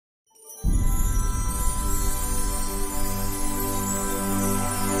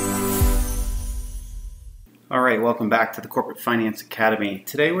All right, welcome back to the Corporate Finance Academy.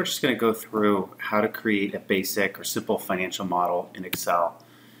 Today we're just going to go through how to create a basic or simple financial model in Excel.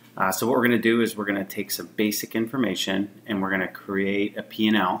 So what we're going to do is we're going to take some basic information and we're going to create a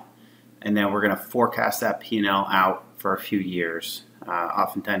P&L, and then we're going to forecast that P&L out for a few years.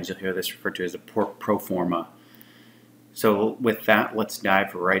 Oftentimes you'll hear this referred to as a pro forma. So with that, let's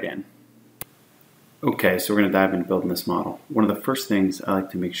dive right in. Okay, so we're going to dive into building this model. One of the first things I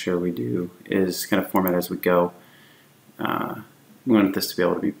like to make sure we do is kind of format as we go. We want this to be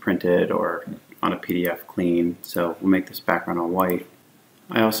able to be printed or on a PDF clean, so we'll make this background all white.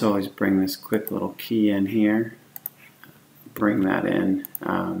 I also always bring this quick little key in here, bring that in.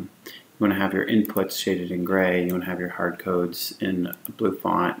 You want to have your inputs shaded in gray, you want to have your hard codes in a blue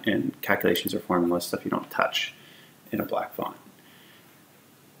font, and calculations or formulas, stuff you don't touch, in a black font.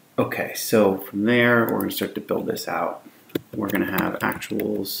 Okay, so from there, we're going to start to build this out. We're going to have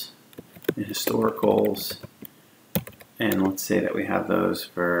actuals and historicals, and let's say that we have those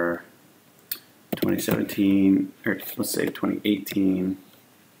for 2017, or let's say 2018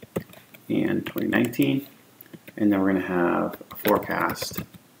 and 2019, and then we're going to have a forecast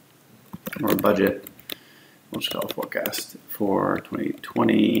or a budget, we'll just call it a forecast, for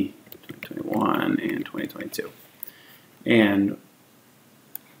 2020, 2021, and 2022. And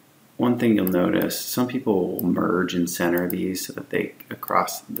one thing you'll notice, some people will merge and center these so that they,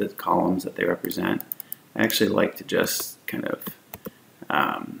 across the columns that they represent. I actually like to just kind of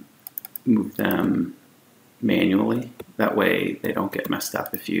move them manually. That way they don't get messed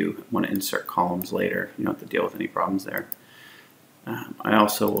up if you want to insert columns later. You don't have to deal with any problems there. I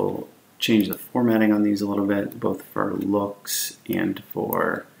also will change the formatting on these a little bit, both for looks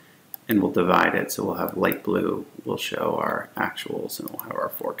and we'll divide it, so we'll have light blue will show our actuals and we'll have our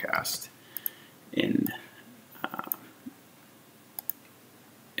forecast in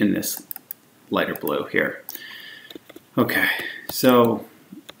this lighter blue here. Okay, so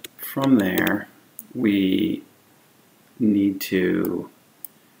from there we need to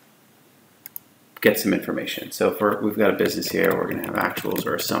get some information. So we've got a business here, we're going to have actuals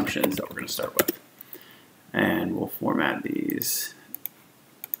or assumptions that we're going to start with, and we'll format these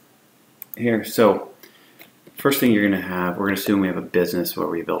here. So first thing you're going to have, we're going to assume we have a business where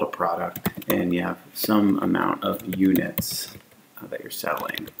we build a product and you have some amount of units that you're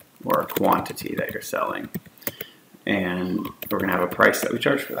selling or a quantity that you're selling, and we're going to have a price that we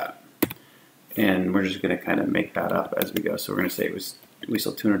charge for that, and we're just going to kind of make that up as we go. So we're going to say we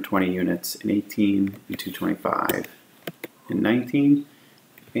sold 220 units in 18 and 225 in 19,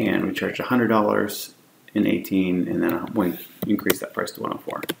 and we charged $100 in 18, and then we increase that price to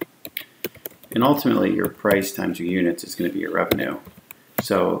 104. And ultimately, your price times your units is going to be your revenue.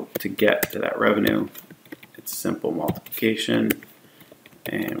 So to get to that revenue, it's simple multiplication,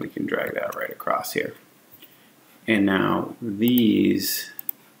 and we can drag that right across here. And now these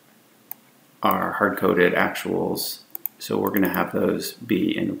are hard-coded actuals, so we're going to have those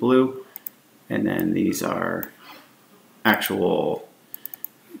be in the blue, and then these are actual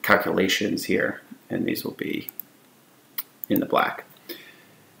calculations here, and these will be in the black.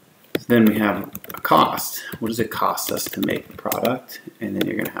 Then we have a cost. What does it cost us to make the product? And then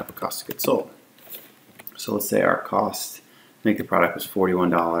you're going to have a cost of goods sold. So let's say our cost to make the product was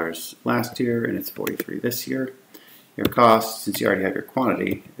 $41 last year and it's $43 this year. Your cost, since you already have your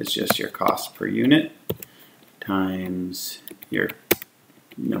quantity, is just your cost per unit times your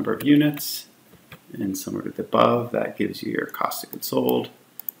number of units, and somewhere to the above, that gives you your cost of goods sold.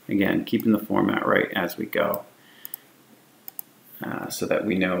 Again, keeping the format right as we go, so that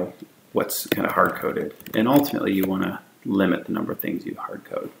we know what's kind of hard-coded. And ultimately, you want to limit the number of things you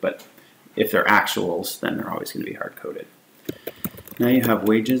hard-code. But if they're actuals, then they're always going to be hard-coded. Now you have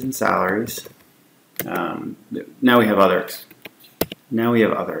wages and salaries. Now we have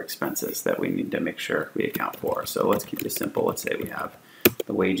other expenses that we need to make sure we account for. So let's keep this simple. Let's say we have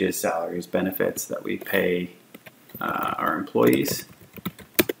the wages, salaries, benefits that we pay our employees.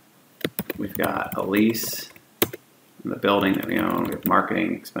 We've got a lease, the building that we own, we have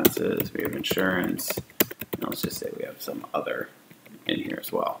marketing expenses, we have insurance, and let's just say we have some other in here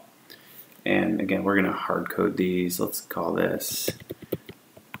as well. And again, we're going to hard code these. Let's call this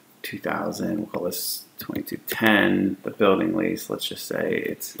 2000, we'll call this 2210. The building lease, let's just say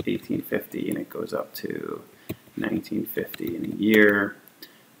it's 1850 and it goes up to 1950 in a year.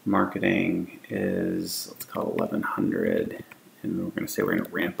 Marketing is, let's call it 1100, and we're going to say we're going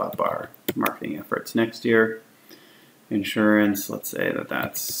to ramp up our marketing efforts next year. Insurance, let's say that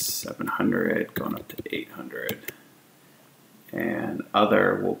that's 700 going up to 800, and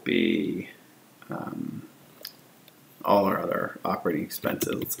other will be all our other operating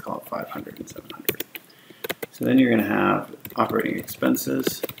expenses. Let's call it 500 and 700. So then you're going to have operating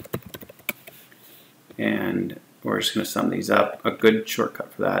expenses, and we're just going to sum these up. A good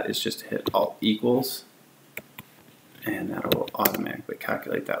shortcut for that is just to hit Alt equals, and that'll automatically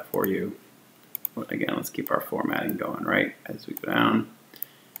calculate that for you. Again, let's keep our formatting going right as we go down.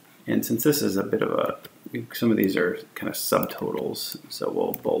 And since this is a bit of a, some of these are kind of subtotals, so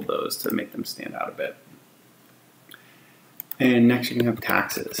we'll bold those to make them stand out a bit. And next you can have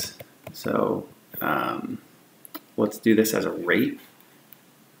taxes. So let's do this as a rate.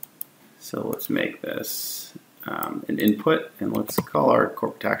 So let's make this an input, and let's call our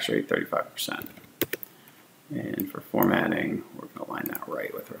corporate tax rate 35%. And for formatting, we're going to line that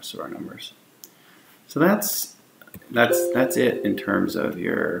right with the rest of our numbers. So that's it in terms of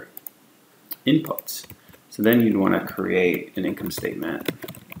your inputs. So then you'd want to create an income statement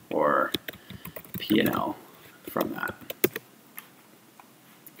or P&L from that.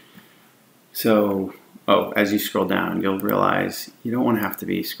 So, as you scroll down, you'll realize you don't want to have to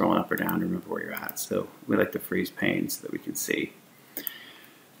be scrolling up or down to remember where you're at. So we like to freeze pane so that we can see.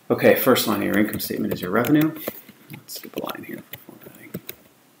 Okay, first line of your income statement is your revenue. Let's skip a line here for formatting.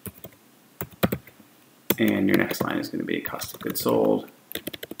 And your next line is going to be cost of goods sold,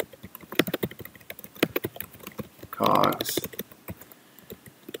 COGS,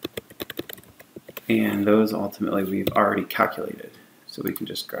 and those ultimately we've already calculated. So we can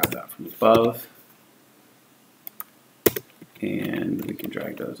just grab that from above, and we can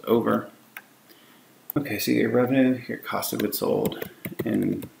drag those over. Okay, so your revenue, your cost of goods sold,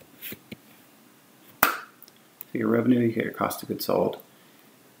 and so your revenue, you get your cost of goods sold.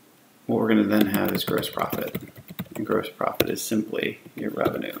 What we're going to then have is gross profit. And gross profit is simply your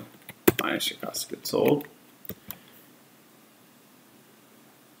revenue minus your cost of goods sold.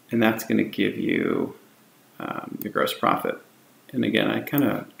 And that's going to give you your gross profit. And again, I kind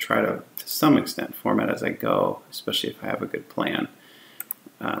of try to some extent, format as I go, especially if I have a good plan.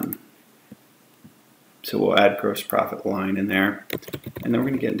 So we'll add gross profit line in there. And then we're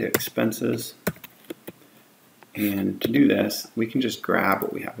going to get into expenses. And to do this, we can just grab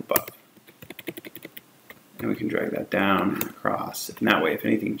what we have above. And we can drag that down and across. And that way, if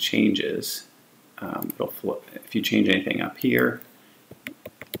anything changes, it'll flow. If you change anything up here,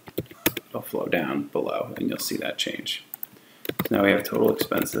 it'll flow down below, and you'll see that change. So now we have total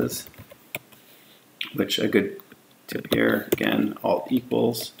expenses, which a good tip here, again, Alt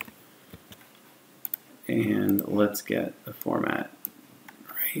equals. And let's get the format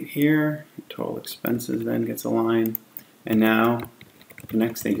right here. Total expenses then gets a line. And now the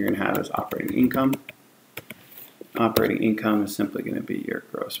next thing you're going to have is operating income. Operating income is simply going to be your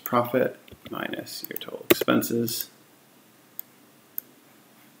gross profit minus your total expenses.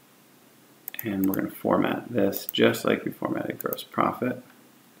 And we're going to format this just like we formatted gross profit.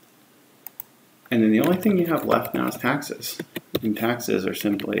 And then the only thing you have left now is taxes. And taxes are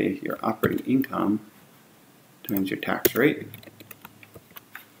simply your operating income times your tax rate.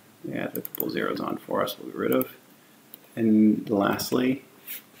 We add a couple zeros on for us, we'll get rid of. And lastly,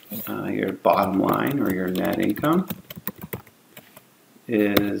 your bottom line or your net income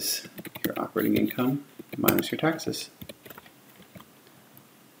is your operating income minus your taxes.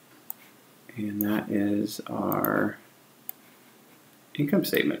 And that is our income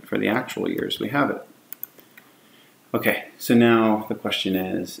statement for the actual years we have it. Okay, so now the question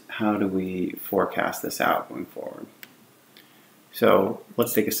is, how do we forecast this out going forward? So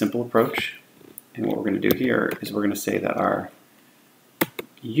let's take a simple approach. And what we're going to do here is we're going to say that our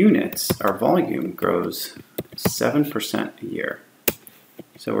units, our volume grows 7% a year.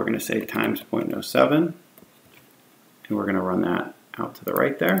 So we're going to say times 0.07, and we're going to run that out to the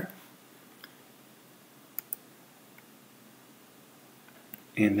right there.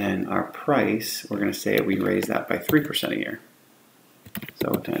 And then our price, we're going to say we raise that by 3% a year.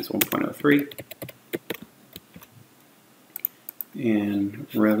 So times 1.03. And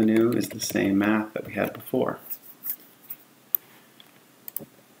revenue is the same math that we had before.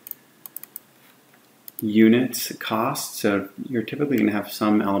 Units, cost, so you're typically going to have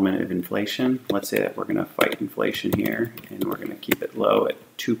some element of inflation. Let's say that we're going to fight inflation here, and we're going to keep it low at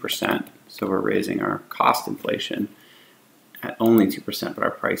 2%. So we're raising our cost inflation at only 2%, but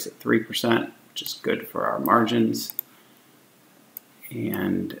our price at 3%, which is good for our margins.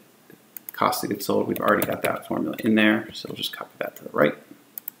 And cost of goods sold, we've already got that formula in there, so we'll just copy that to the right.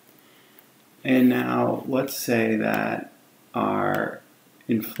 And now let's say that our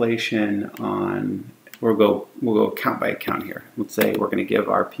inflation on, we'll go account by account here. Let's say we're going to give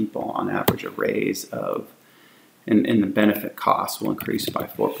our people on average a raise of, and the benefit cost will increase by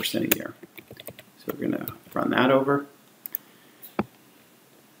 4% a year. So we're going to run that over.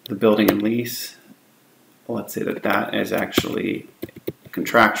 The building and lease let's say that that is actually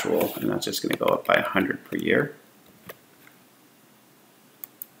contractual, and that's just going to go up by 100 per year.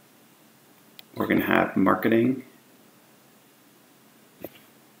 We're going to have marketing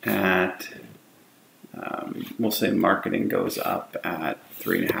at, we'll say marketing goes up at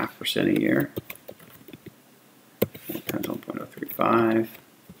 3.5% a year, times 1.035.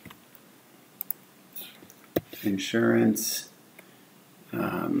 Insurance,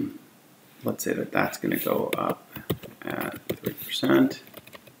 let's say that that's going to go up at 3%.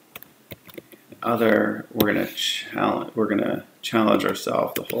 Other, we're going to challenge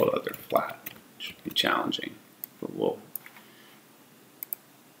ourselves to hold other flat. Should be challenging, but we'll.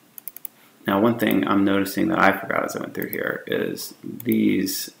 Now, one thing I'm noticing that I forgot as I went through here is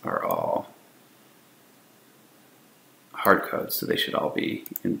these are all hard codes, so they should all be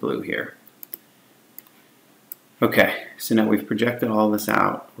in blue here. Okay, so now we've projected all this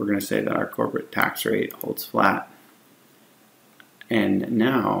out. We're going to say that our corporate tax rate holds flat. And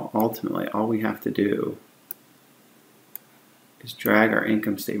now, ultimately, all we have to do is drag our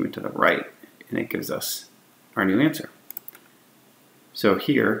income statement to the right, and it gives us our new answer. So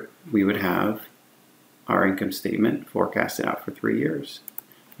here, we would have our income statement forecasted out for 3 years.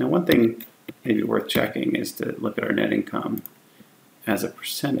 Now, one thing maybe worth checking is to look at our net income as a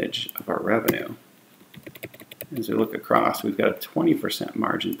percentage of our revenue. As we look across, we've got a 20%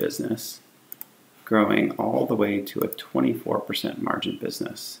 margin business growing all the way to a 24% margin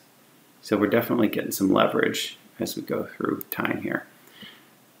business. So we're definitely getting some leverage as we go through time here.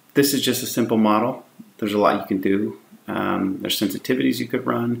 This is just a simple model. There's a lot you can do. There's sensitivities you could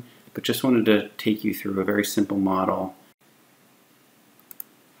run, but just wanted to take you through a very simple model.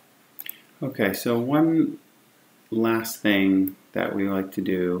 Okay, so one last thing that we like to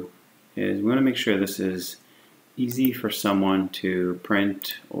do is we want to make sure this is easy for someone to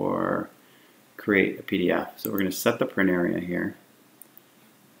print or create a PDF. So we're going to set the print area here,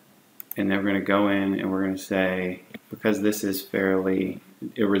 and then we're going to go in and we're going to say, because this is fairly,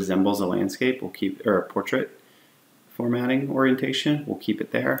 it resembles a landscape, we'll keep, or a portrait formatting orientation, we'll keep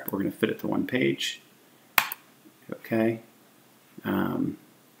it there. We're going to fit it to one page. Okay. And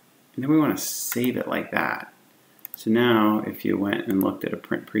then we want to save it like that. So now if you went and looked at a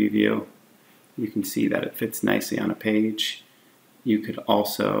print preview, you can see that it fits nicely on a page. You could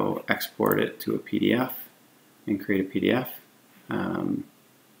also export it to a PDF and create a PDF. And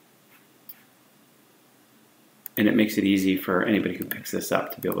it makes it easy for anybody who picks this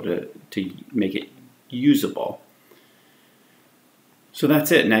up to be able to make it usable. So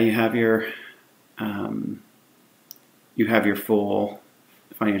that's it. Now you have your full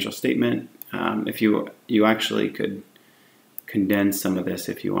financial statement. If you actually could condense some of this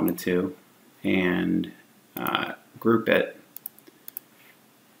if you wanted to, and group it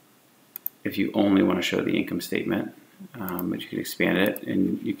if you only want to show the income statement, but you could expand it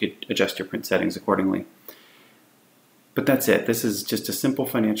and you could adjust your print settings accordingly. But that's it. This is just a simple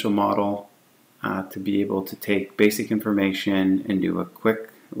financial model to be able to take basic information and do a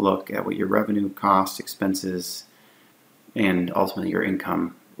quick look at what your revenue, costs, expenses, and ultimately your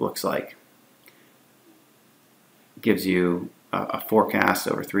income looks like. It gives you a forecast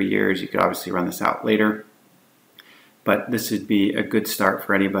over 3 years. You could obviously run this out later, but this would be a good start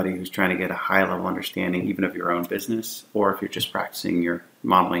for anybody who's trying to get a high-level understanding even of your own business, or if you're just practicing your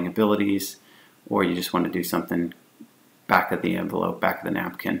modeling abilities, or you just want to do something back of the envelope, back of the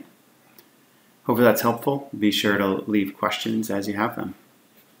napkin. Hopefully that's helpful. Be sure to leave questions as you have them.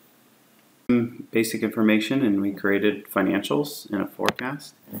 Some basic information, and we created financials and a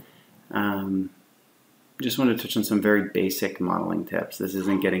forecast. Just want to touch on some very basic modeling tips. This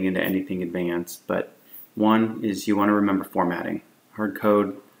isn't getting into anything advanced, but one is you want to remember formatting. Hard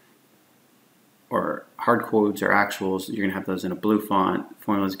code or hard codes or actuals, you're going to have those in a blue font.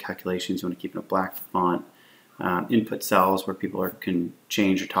 Formulas and calculations, you want to keep in a black font. Input cells where people can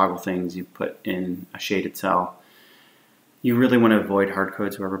change or toggle things, you put in a shaded cell. You really want to avoid hard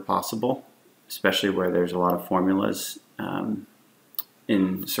codes wherever possible, especially where there's a lot of formulas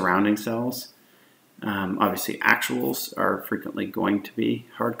in surrounding cells. Obviously actuals are frequently going to be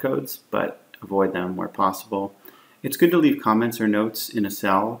hard codes, but avoid them where possible. It's good to leave comments or notes in a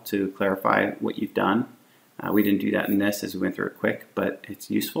cell to clarify what you've done. We didn't do that in this as we went through it quick, but it's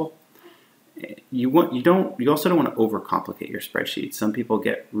useful. You also don't want to overcomplicate your spreadsheet. Some people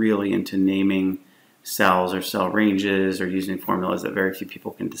get really into naming cells or cell ranges or using formulas that very few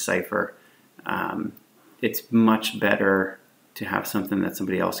people can decipher. It's much better to have something that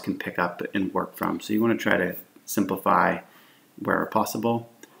somebody else can pick up and work from. So you want to try to simplify wherever possible.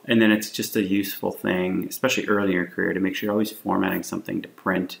 And then it's just a useful thing, especially early in your career, to make sure you're always formatting something to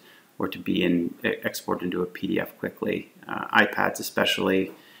print or to be exported into a PDF quickly. iPads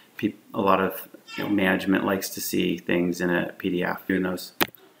especially, a lot of management likes to see things in a PDF. Doing those.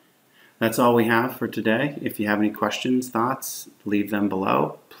 That's all we have for today. If you have any questions, thoughts, leave them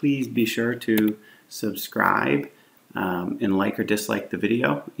below. Please be sure to subscribe and like or dislike the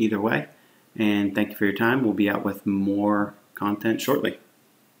video, either way. And thank you for your time. We'll be out with more content shortly.